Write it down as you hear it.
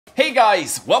Hey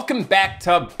guys, welcome back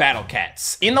to Battle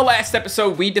Cats. In the last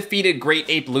episode, we defeated Great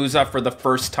Ape Loza for the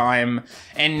first time,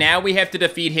 and now we have to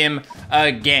defeat him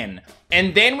again.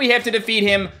 And then we have to defeat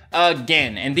him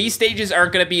again. And these stages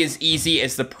aren't going to be as easy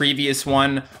as the previous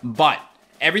one, but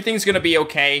everything's going to be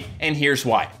okay, and here's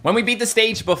why. When we beat the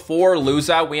stage before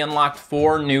Loza, we unlocked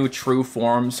 4 new true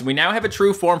forms. We now have a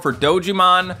true form for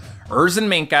Dojimon,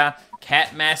 Minka,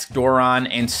 Cat Mask Doron,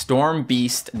 and Storm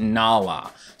Beast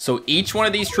Nala. So each one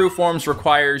of these true forms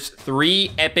requires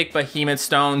 3 Epic Behemoth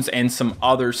Stones and some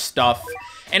other stuff.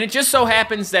 And it just so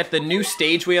happens that the new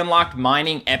stage we unlocked,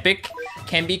 Mining Epic,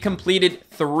 can be completed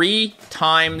 3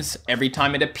 times every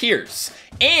time it appears.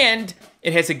 And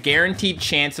it has a guaranteed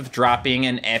chance of dropping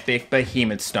an Epic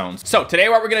Behemoth Stones. So today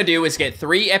what we're gonna do is get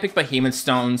 3 Epic Behemoth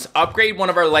Stones, upgrade one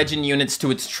of our legend units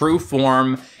to its true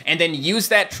form, and then use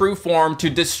that true form to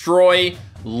destroy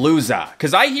Loza.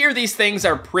 Because I hear these things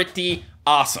are pretty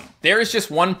awesome. There is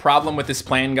just one problem with this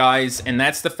plan, guys, and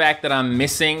that's the fact that I'm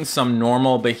missing some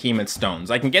normal Behemoth Stones.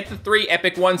 I can get the 3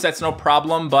 epic ones, that's no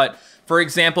problem, but for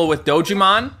example, with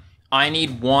Dojimon, I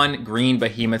need 1 green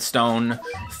Behemoth Stone.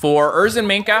 For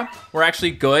Minka, we're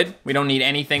actually good. We don't need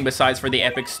anything besides for the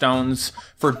epic stones.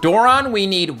 For Doron, we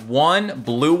need 1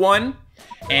 blue one.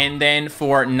 And then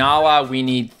for Nala, we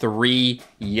need 3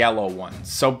 yellow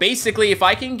ones. So basically, if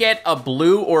I can get a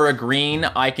blue or a green,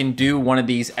 I can do one of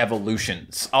these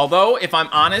evolutions. Although, if I'm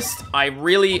honest, I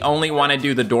really only want to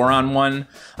do the Doron one.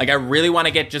 Like, I really want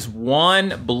to get just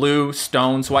 1 blue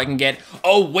stone so I can get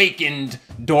Awakened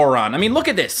Doron. I mean, look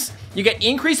at this. You get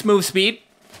increased move speed,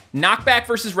 knockback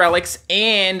versus relics,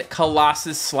 and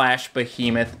Colossus /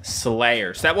 Behemoth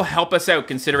Slayer. So that will help us out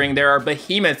considering there are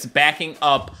behemoths backing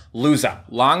up Loza.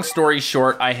 Long story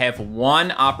short, I have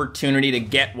 1 opportunity to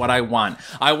get what I want.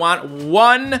 I want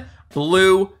 1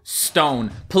 blue stone.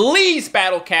 Please,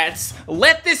 Battle Cats,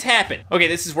 let this happen. Okay,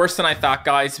 this is worse than I thought,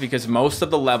 guys, because most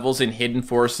of the levels in Hidden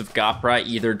Forest of Gopra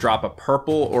either drop a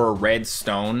purple or a red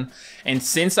stone. And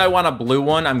since I want a blue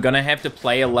one, I'm gonna have to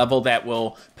play a level that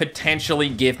will potentially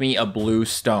give me a blue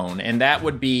stone. And that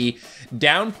would be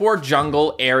Downpour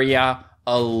Jungle Area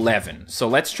 11. So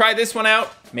let's try this one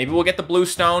out. Maybe we'll get the blue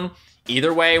stone.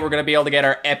 Either way, we're gonna be able to get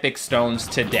our epic stones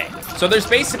today. So there's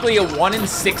basically a 1 in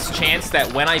 6 chance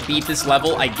that when I beat this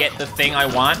level, I get the thing I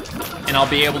want, and I'll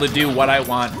be able to do what I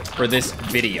want for this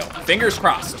video. Fingers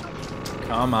crossed.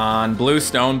 Come on, blue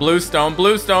stone, blue stone,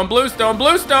 blue stone, blue stone,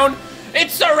 blue stone.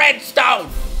 It's a red stone!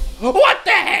 What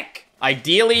the heck?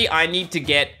 Ideally, I need to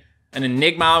get an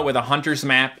Enigma with a hunter's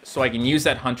map, so I can use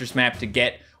that hunter's map to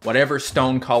get whatever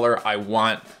stone color I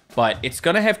want, but it's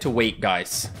gonna have to wait,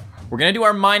 guys. We're gonna do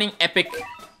our mining epic,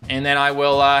 and then I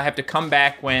will have to come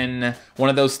back when one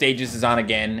of those stages is on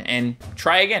again and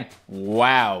try again.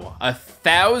 Wow,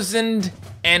 1,000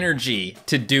 energy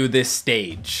to do this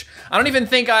stage. I don't even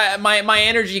think my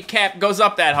energy cap goes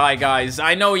up that high, guys.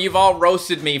 I know you've all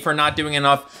roasted me for not doing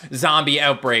enough zombie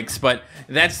outbreaks, but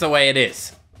that's the way it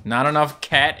is. Not enough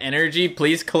cat energy?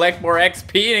 Please collect more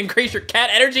XP and increase your cat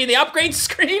energy in the upgrade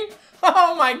screen?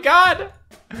 Oh my god.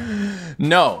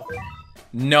 No.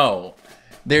 No,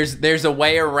 there's a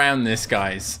way around this,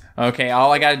 guys. Okay,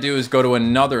 all I gotta do is go to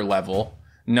another level.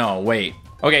 No, wait.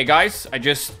 Okay, guys, I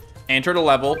just entered a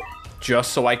level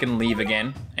just so I can leave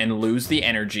again and lose the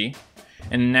energy.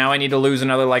 And now I need to lose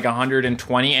another like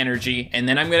 120 energy. And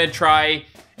then I'm gonna try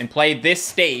and play this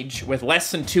stage with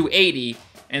less than 280.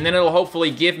 And then it'll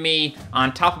hopefully give me,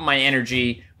 on top of my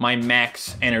energy, my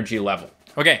max energy level.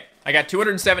 Okay. I got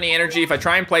 270 energy. If I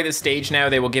try and play this stage now,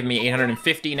 they will give me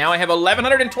 850. Now I have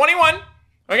 1,121,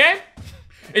 okay?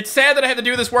 It's sad that I had to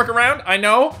do this workaround, I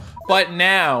know, but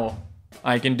now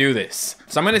I can do this.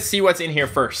 So I'm gonna see what's in here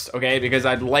first, okay? Because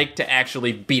I'd like to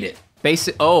actually beat it.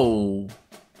 Oh,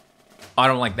 I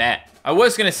don't like that. I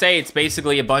was gonna say it's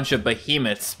basically a bunch of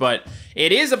behemoths, but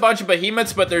it is a bunch of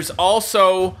behemoths, but there's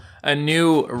also a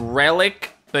new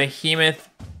relic behemoth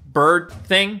bird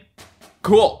thing.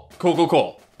 Cool, cool, cool,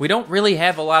 cool. We don't really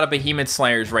have a lot of Behemoth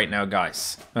Slayers right now,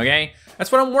 guys, okay?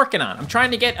 That's what I'm working on. I'm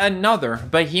trying to get another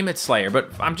Behemoth Slayer,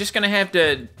 but I'm just gonna have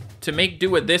to make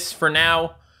do with this for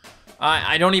now.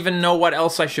 I don't even know what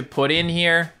else I should put in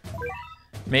here.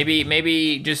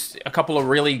 Maybe just a couple of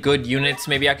really good units.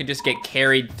 Maybe I could just get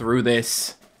carried through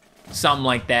this. Something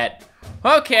like that.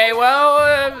 Okay,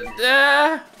 well,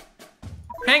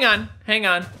 hang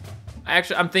on.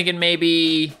 Actually, I'm thinking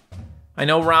maybe... I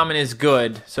know ramen is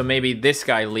good, so maybe this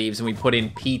guy leaves and we put in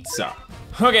pizza.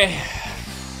 Okay,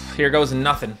 here goes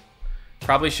nothing.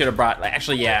 Probably should have brought,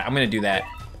 actually, yeah, I'm gonna do that.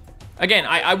 Again,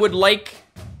 I would like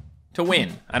to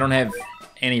win. I don't have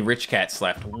any rich cats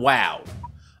left. Wow.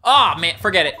 Oh, man,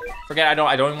 forget it. Forget,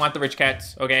 I don't even want the rich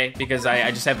cats, okay? Because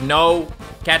I just have no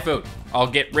cat food. I'll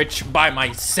get rich by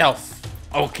myself,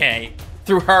 okay?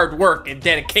 Through hard work and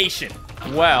dedication.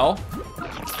 Well,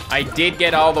 I did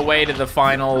get all the way to the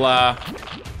final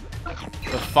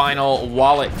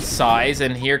wallet size,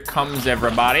 and here comes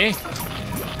everybody,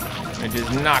 which is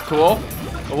not cool.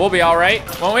 But we'll be all right,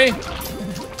 won't we?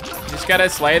 Just gotta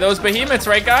slay those behemoths,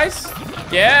 right, guys?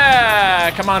 Yeah,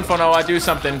 come on, Fonoa, do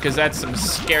something, because that's some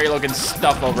scary looking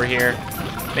stuff over here.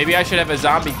 Maybe I should have a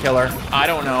zombie killer. I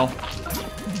don't know.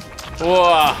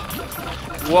 Whoa.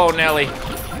 Whoa, Nelly.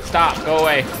 Stop, go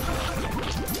away.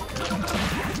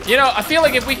 You know, I feel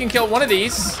like if we can kill one of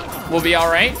these, we'll be all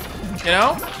right. You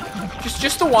know?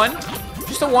 Just the one.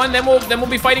 Just the one, then we'll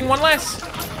be fighting one less.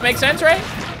 Makes sense, right?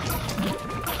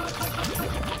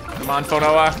 Come on,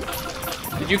 Fonoa.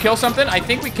 Did you kill something? I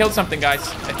think we killed something, guys.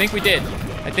 I think we did.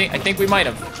 I think we might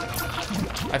have.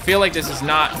 I feel like this is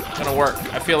not gonna work.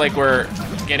 I feel like we're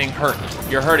getting hurt.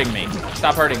 You're hurting me.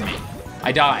 Stop hurting me.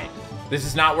 I died. This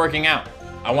is not working out.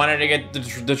 I wanted to get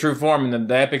the true form and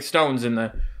the epic stones and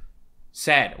the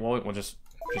sad. Well, we're just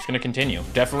gonna continue.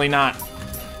 Definitely not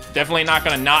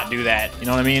gonna not do that. You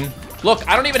know what I mean? Look,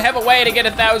 I don't even have a way to get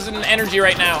 1,000 energy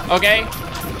right now, okay?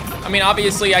 I mean,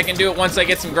 obviously I can do it once I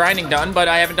get some grinding done, but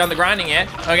I haven't done the grinding yet,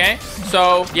 okay?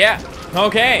 So, yeah,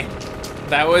 okay.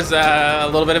 That was a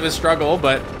little bit of a struggle,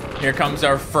 but here comes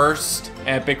our first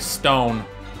epic stone.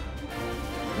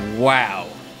 Wow.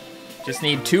 Just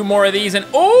need 2 more of these and,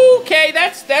 okay,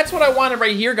 that's what I wanted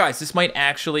right here, guys. This might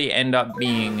actually end up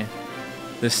being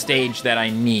the stage that I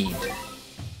need.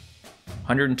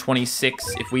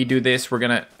 126, if we do this, we're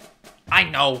gonna, I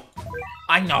know.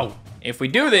 If we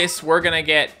do this, we're gonna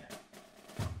get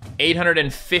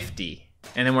 850,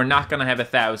 and then we're not gonna have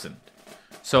 1,000.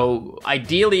 So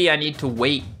ideally, I need to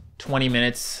wait 20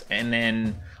 minutes, and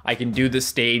then I can do the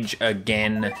stage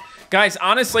again. Guys,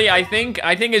 honestly, I think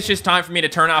it's just time for me to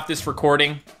turn off this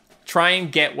recording, try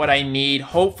and get what I need.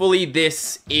 Hopefully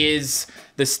this is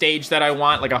the stage that I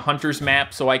want, like a hunter's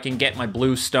map, so I can get my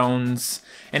blue stones.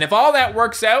 And if all that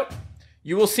works out,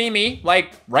 you will see me,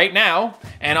 like, right now,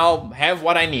 and I'll have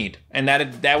what I need. And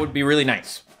that would be really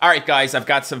nice. All right, guys, I've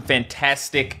got some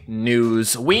fantastic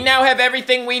news. We now have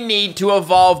everything we need to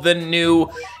evolve the new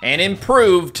and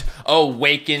improved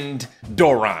Awakened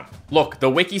Doron. Look, the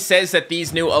wiki says that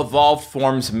these new evolved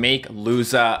forms make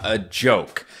Luza a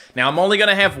joke. Now, I'm only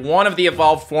gonna have one of the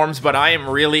evolved forms, but I am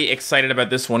really excited about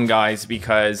this one, guys,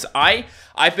 because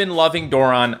I've been loving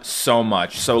Doron so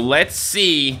much. So let's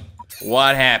see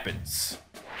what happens.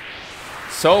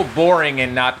 So boring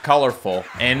and not colorful.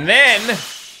 And then,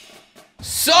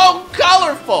 so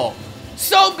colorful!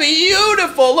 So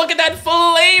beautiful! Look at that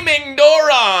flaming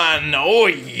Doron! Oh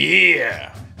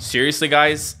yeah! Seriously,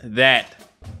 guys, that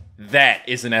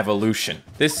is an evolution.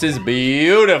 This is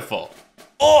beautiful.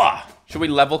 Oh! Should we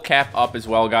level cap up as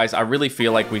well, guys? I really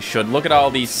feel like we should. Look at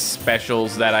all these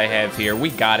specials that I have here. We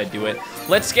gotta do it.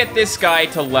 Let's get this guy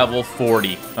to level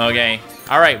 40, okay?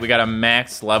 All right, we got a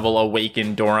max level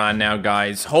Awakened Doron now,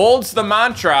 guys. Holds the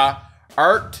mantra,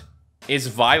 art is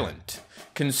violent.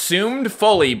 Consumed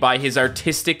fully by his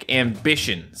artistic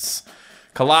ambitions.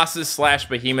 Colossus /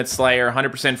 Behemoth Slayer,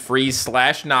 100% freeze /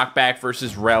 knockback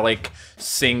versus Relic,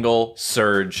 single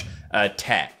surge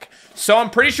attack. So I'm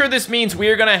pretty sure this means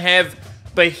we're gonna have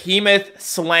Behemoth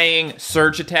slaying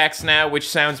surge attacks now, which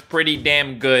sounds pretty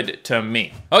damn good to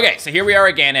me. Okay, so here we are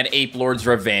again at Ape Lord's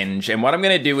Revenge, and what I'm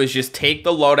gonna do is just take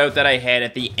the loadout that I had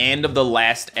at the end of the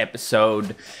last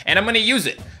episode, and I'm gonna use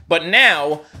it. But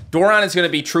now, Doron is gonna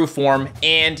be true form,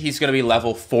 and he's gonna be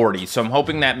level 40, so I'm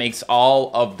hoping that makes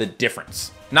all of the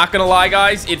difference. Not gonna lie,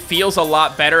 guys, it feels a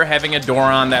lot better having a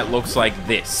Doron that looks like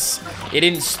this. It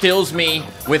instills me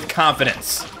with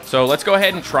confidence. So let's go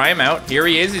ahead and try him out. Here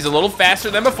he is. He's a little faster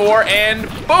than before, and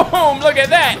boom! Look at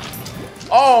that!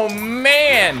 Oh,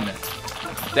 man!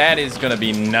 That is gonna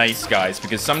be nice, guys,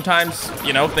 because sometimes,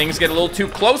 you know, things get a little too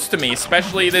close to me,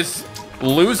 especially this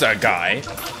Luza guy.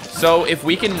 So if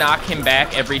we can knock him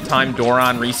back every time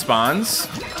Doron respawns,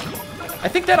 I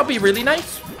think that'll be really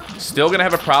nice. Still gonna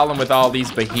have a problem with all these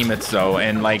behemoths, though,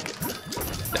 and like,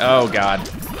 oh, God.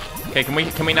 Okay,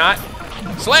 can we not?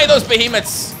 Slay those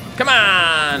behemoths! Come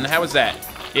on! How was that?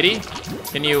 Itty?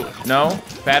 Can you... No?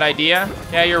 Bad idea?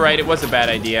 Yeah, you're right. It was a bad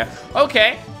idea.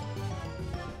 Okay.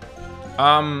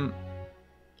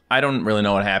 I don't really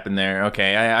know what happened there.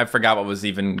 Okay, I forgot what was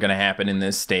even gonna happen in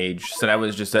this stage. So that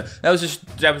was just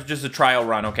a trial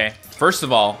run, okay? First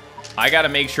of all, I gotta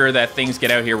make sure that things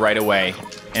get out here right away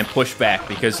and push back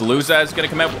because Luza is gonna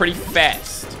come out pretty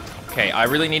fast. Okay, I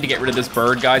really need to get rid of this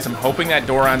bird, guys. I'm hoping that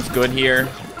Doron's good here.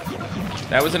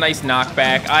 That was a nice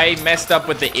knockback. I messed up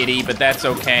with the itty, but that's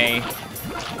okay.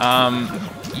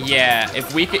 Yeah,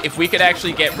 if we could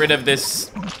actually get rid of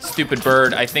this stupid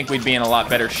bird, I think we'd be in a lot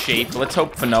better shape. Let's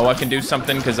hope Fanoa can do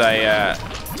something, because I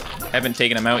haven't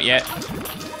taken him out yet.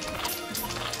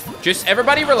 Just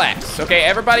everybody relax, okay?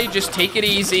 Everybody just take it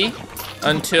easy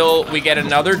until we get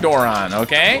another Doron,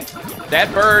 okay?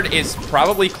 That bird is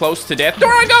probably close to death.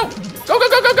 Doron, go! Go, go,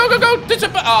 go, go, go, go,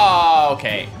 go! Oh,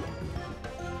 okay.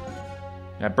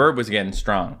 That bird was getting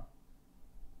strong.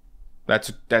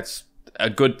 That's a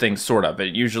good thing, sort of.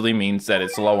 It usually means that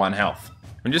it's low on health.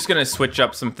 I'm just gonna switch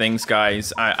up some things,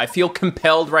 guys. I feel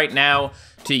compelled right now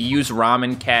to use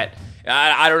Ramen Cat.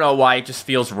 I don't know why, it just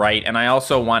feels right. And I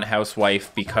also want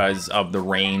Housewife because of the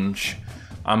range.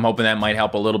 I'm hoping that might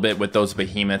help a little bit with those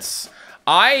behemoths.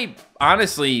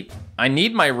 Honestly, I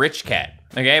need my rich cat,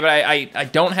 okay? But I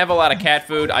don't have a lot of cat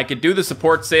food. I could do the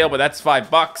support sale, but that's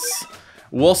 $5.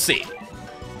 We'll see.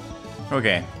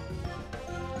 Okay.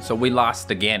 So we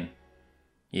lost again.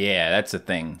 Yeah, that's a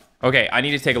thing. Okay, I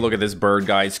need to take a look at this bird,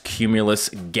 guys. Cumulus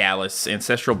gallus,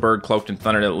 ancestral bird cloaked in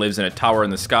thunder that lives in a tower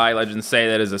in the sky. Legends say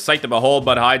that is a sight to behold,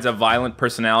 but hides a violent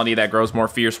personality that grows more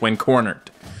fierce when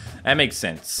cornered. That makes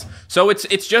sense. So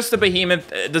it's just a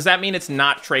behemoth. Does that mean it's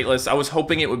not traitless? I was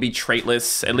hoping it would be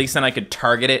traitless. At least then I could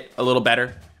target it a little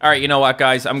better. All right, you know what,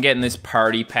 guys? I'm getting this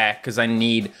party pack because I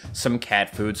need some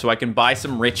cat food so I can buy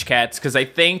some rich cats, because I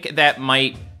think that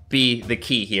might be the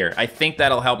key here. I think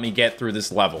that'll help me get through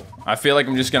this level. I feel like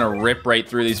I'm just gonna rip right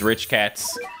through these rich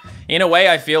cats. In a way,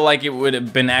 I feel like it would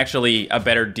have been actually a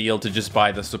better deal to just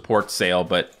buy the support sale,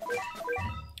 but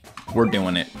we're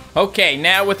doing it. Okay,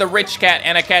 now with a rich cat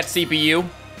and a cat CPU,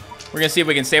 we're gonna see if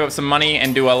we can save up some money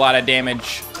and do a lot of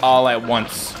damage all at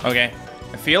once, okay?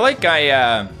 I feel like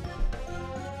I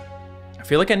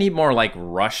need more like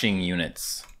rushing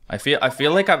units. I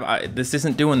feel like this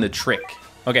isn't doing the trick.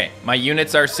 Okay, my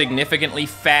units are significantly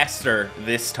faster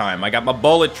this time. I got my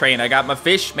bullet train, I got my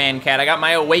fishman cat, I got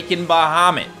my awakened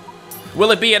Bahamut.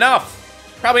 Will it be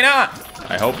enough? Probably not.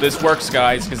 I hope this works,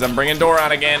 guys, because I'm bringing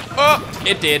Doron again. Oh,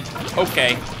 it did.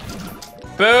 Okay.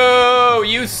 Boo!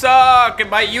 You suck! And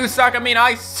by you suck, I mean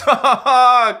I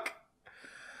suck!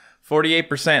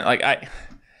 48%. Like,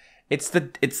 it's the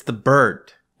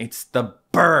bird. It's the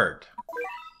bird.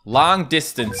 Long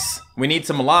distance. We need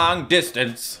some long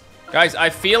distance. Guys, I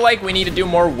feel like we need to do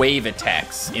more wave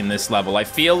attacks in this level. I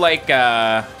feel like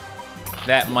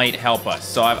that might help us.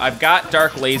 So I've got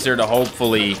Dark Laser to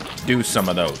hopefully do some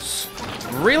of those.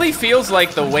 Really feels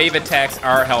like the wave attacks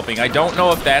are helping. I don't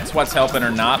know if that's what's helping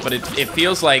or not, but it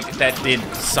feels like that did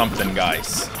something,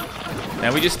 guys.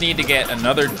 Now we just need to get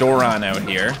another Doron out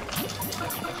here.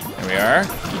 There we are.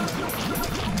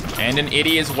 And an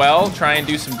Itty as well. Try and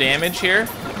do some damage here.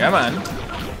 Come on.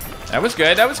 That was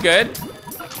good, that was good.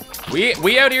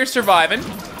 We out here surviving.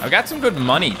 I've got some good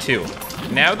money, too.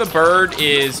 Now the bird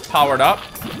is powered up,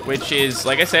 which is,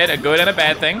 like I said, a good and a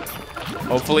bad thing.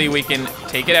 Hopefully we can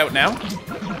take it out now.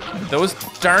 Those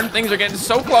darn things are getting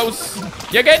so close.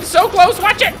 You're getting so close,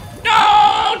 watch it!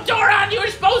 No, Doron, you were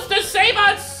supposed to save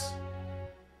us!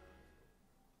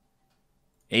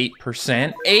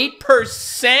 8%?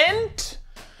 8%?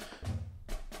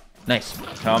 Nice.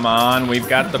 Come on, we've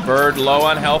got the bird low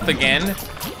on health again,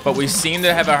 but we seem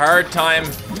to have a hard time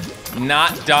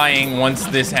not dying once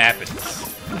this happens.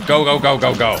 Go, go, go,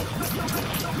 go, go.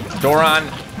 Doron,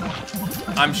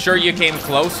 I'm sure you came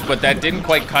close, but that didn't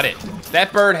quite cut it.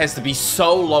 That bird has to be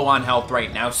so low on health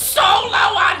right now. So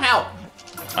low on health!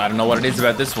 I don't know what it is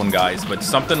about this one, guys, but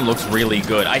something looks really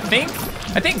good. I think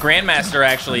Grandmaster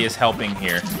actually is helping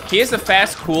here. He has a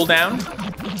fast cooldown,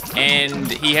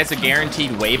 and he has a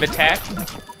guaranteed wave attack.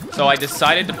 So I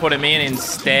decided to put him in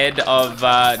instead of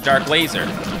Dark Laser.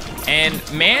 And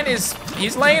man,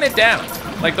 he's laying it down.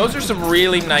 Like, those are some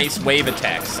really nice wave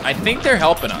attacks. I think they're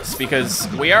helping us because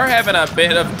we are having a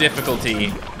bit of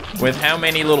difficulty with how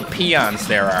many little peons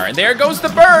there are. And there goes the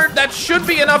bird. That should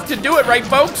be enough to do it, right,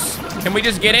 folks? Can we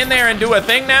just get in there and do a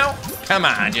thing now? Come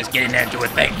on, just get in there and do a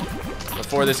thing.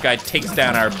 Before this guy takes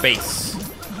down our base.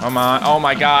 Come on. Oh,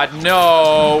 my God.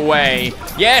 No way.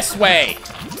 Yes way.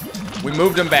 We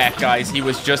moved him back, guys. He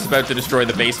was just about to destroy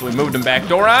the base. We moved him back.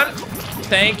 Doron,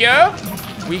 thank you.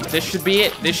 This should be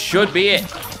it. This should be it.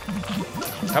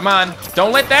 Come on.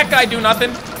 Don't let that guy do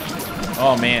nothing.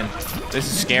 Oh, man. This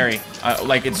is scary.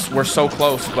 We're so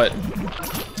close, but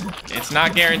it's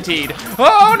not guaranteed.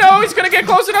 Oh, no. He's going to get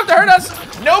close enough to hurt us.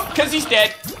 Nope, because he's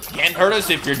dead. Can't hurt us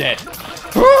if you're dead.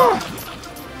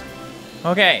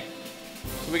 Okay.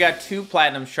 So we got 2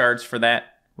 platinum shards for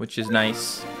that, which is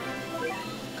nice.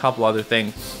 Couple other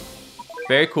things.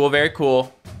 Very cool, very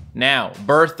cool. Now,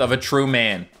 birth of a true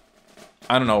man.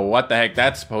 I don't know what the heck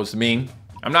that's supposed to mean.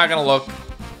 I'm not gonna look.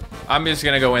 I'm just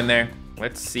gonna go in there.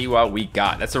 Let's see what we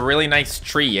got. That's a really nice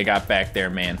tree you got back there,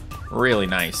 man. Really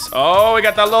nice. Oh, we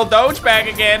got that little Doge back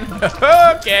again.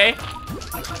 Okay.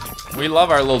 We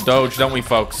love our little Doge, don't we,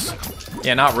 folks?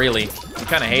 Yeah, not really. We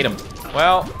kind of hate him.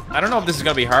 Well, I don't know if this is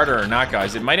gonna be harder or not,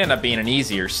 guys. It might end up being an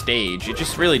easier stage. It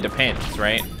just really depends,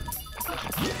 right?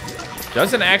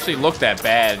 Doesn't actually look that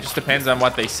bad. It just depends on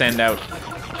what they send out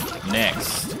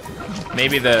next.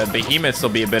 Maybe the behemoths will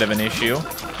be a bit of an issue.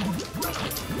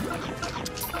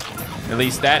 At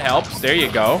least that helps. There you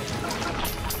go.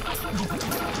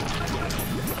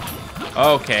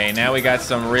 Okay, now we got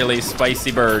some really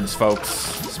spicy birds, folks.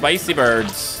 Spicy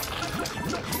birds.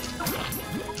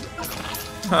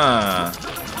 Huh.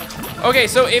 Okay,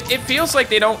 so it feels like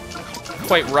they don't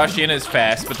quite rush in as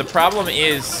fast, but the problem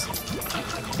is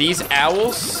these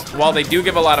owls, while they do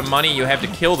give a lot of money, you have to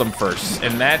kill them first,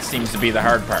 and that seems to be the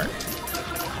hard part.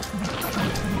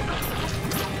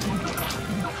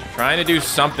 Trying to do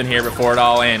something here before it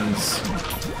all ends.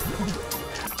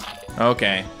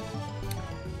 Okay.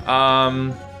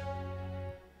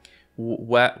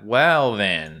 Well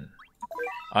then.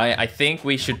 I think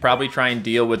we should probably try and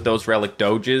deal with those relic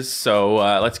doges, so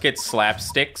let's get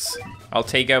slapsticks. I'll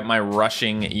take out my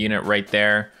rushing unit right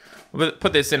there. We'll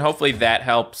put this in, hopefully that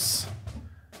helps.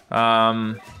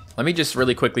 Let me just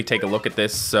really quickly take a look at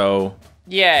this, so...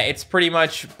 Yeah, it's pretty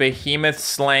much behemoth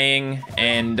slaying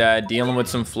and dealing with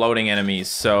some floating enemies.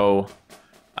 So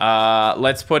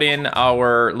let's put in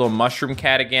our little mushroom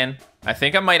cat again. I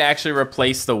think I might actually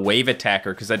replace the wave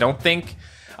attacker because I don't think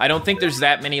there's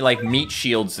that many like meat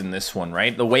shields in this one,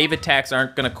 right? The wave attacks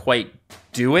aren't gonna quite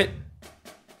do it,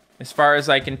 as far as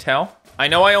I can tell. I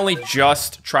know I only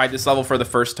just tried this level for the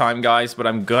first time, guys, but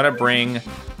I'm gonna bring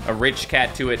a rich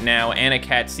cat to it now and a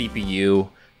cat CPU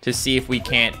to see if we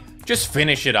can't just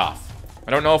finish it off.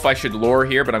 I don't know if I should lure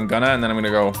here, but I'm gonna, and then I'm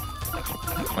gonna go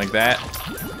like that.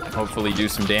 Hopefully do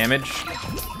some damage.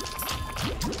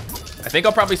 I think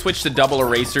I'll probably switch to double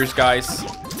erasers, guys.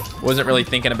 Wasn't really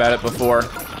thinking about it before.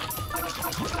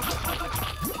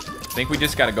 I think we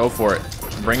just gotta go for it.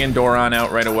 Bring in Doron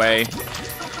out right away.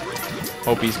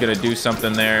 Hope he's gonna do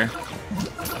something there.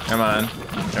 Come on.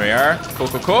 There we are. Cool,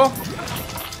 cool, cool.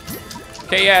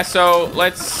 Okay, yeah, so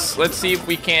let's see if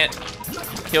we can't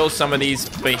kill some of these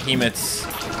behemoths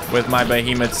with my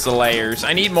behemoth slayers.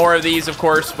 I need more of these, of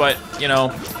course, but, you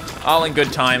know, all in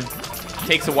good time.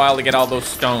 Takes a while to get all those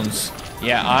stones.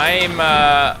 Yeah, I'm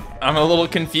a little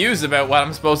confused about what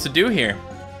I'm supposed to do here.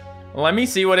 Let me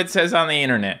see what it says on the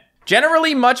internet.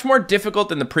 Generally much more difficult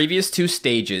than the previous two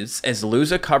stages, as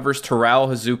Luza covers Toral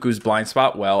Hazuku's blind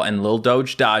spot well, and Lil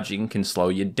Doge dodging can slow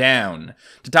you down.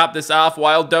 To top this off,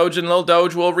 Wild Doge and Lil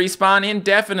Doge will respawn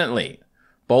indefinitely.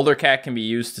 Boulder Cat can be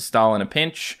used to stall in a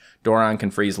pinch. Doron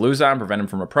can freeze Luza and prevent him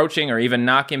from approaching, or even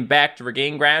knock him back to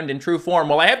regain ground in true form.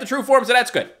 Well, I have the true form, so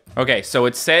that's good. Okay, so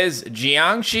it says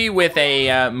Jiangshi with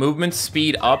a movement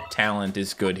speed up talent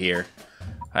is good here.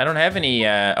 I don't have any,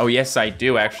 oh yes I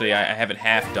do, actually, I have it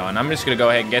half done. I'm just gonna go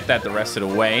ahead and get that the rest of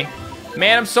the way.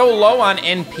 Man, I'm so low on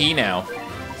NP now.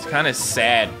 It's kind of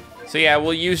sad. So yeah,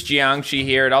 we'll use Jiangshi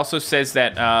here. It also says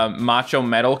that Macho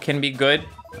Metal can be good.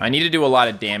 I need to do a lot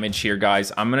of damage here,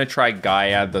 guys. I'm gonna try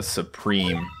Gaia the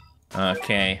Supreme.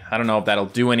 Okay, I don't know if that'll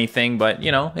do anything, but,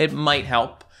 you know, it might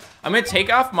help. I'm gonna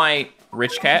take off my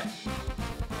Rich Cat.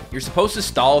 You're supposed to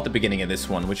stall at the beginning of this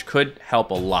one, which could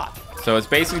help a lot. So it's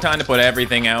basically time to put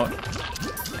everything out,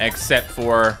 except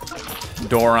for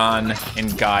Doron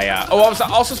and Gaia. Oh, I was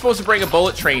also supposed to bring a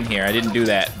bullet train here. I didn't do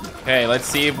that. Okay, let's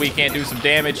see if we can't do some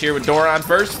damage here with Doron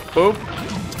first. Boop.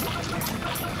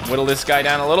 Whittle this guy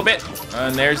down a little bit.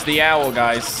 And there's the owl,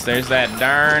 guys. There's that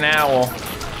darn owl.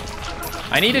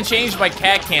 I need to change my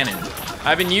cat cannon.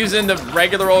 I've been using the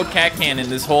regular old cat cannon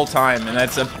this whole time, and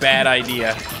that's a bad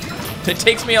idea. It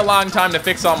takes me a long time to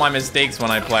fix all my mistakes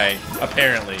when I play,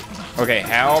 apparently. Okay,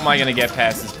 how am I gonna get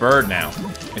past this bird now?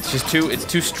 It's just it's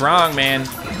too strong, man.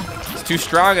 It's too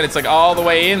strong, and it's like all the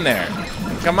way in there.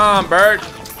 Come on, bird.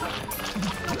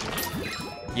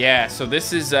 Yeah, so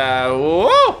this is,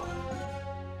 whoa!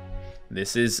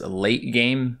 This is late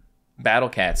game Battle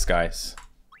Cats, guys.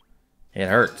 It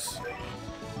hurts.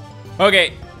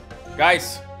 Okay,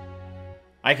 guys,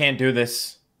 I can't do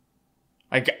this.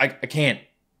 I can't.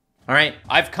 All right,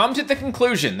 I've come to the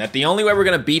conclusion that the only way we're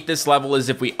gonna beat this level is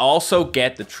if we also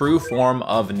get the true form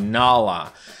of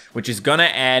Nala, which is gonna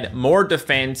add more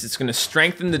defense, it's gonna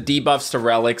strengthen the debuffs to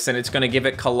relics, and it's gonna give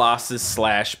it Colossus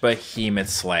 / Behemoth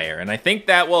Slayer. And I think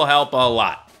that will help a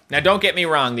lot. Now, don't get me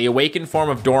wrong, the awakened form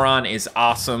of Doron is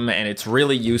awesome, and it's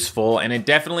really useful, and it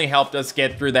definitely helped us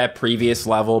get through that previous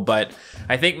level, but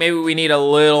I think maybe we need a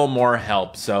little more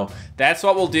help. So that's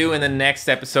what we'll do in the next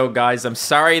episode, guys. I'm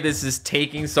sorry this is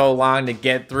taking so long to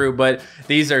get through, but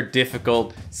these are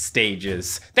difficult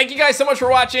stages. Thank you guys so much for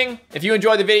watching. If you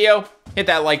enjoyed the video, hit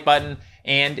that like button,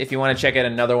 and if you want to check out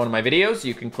another one of my videos,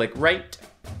 you can click right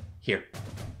here.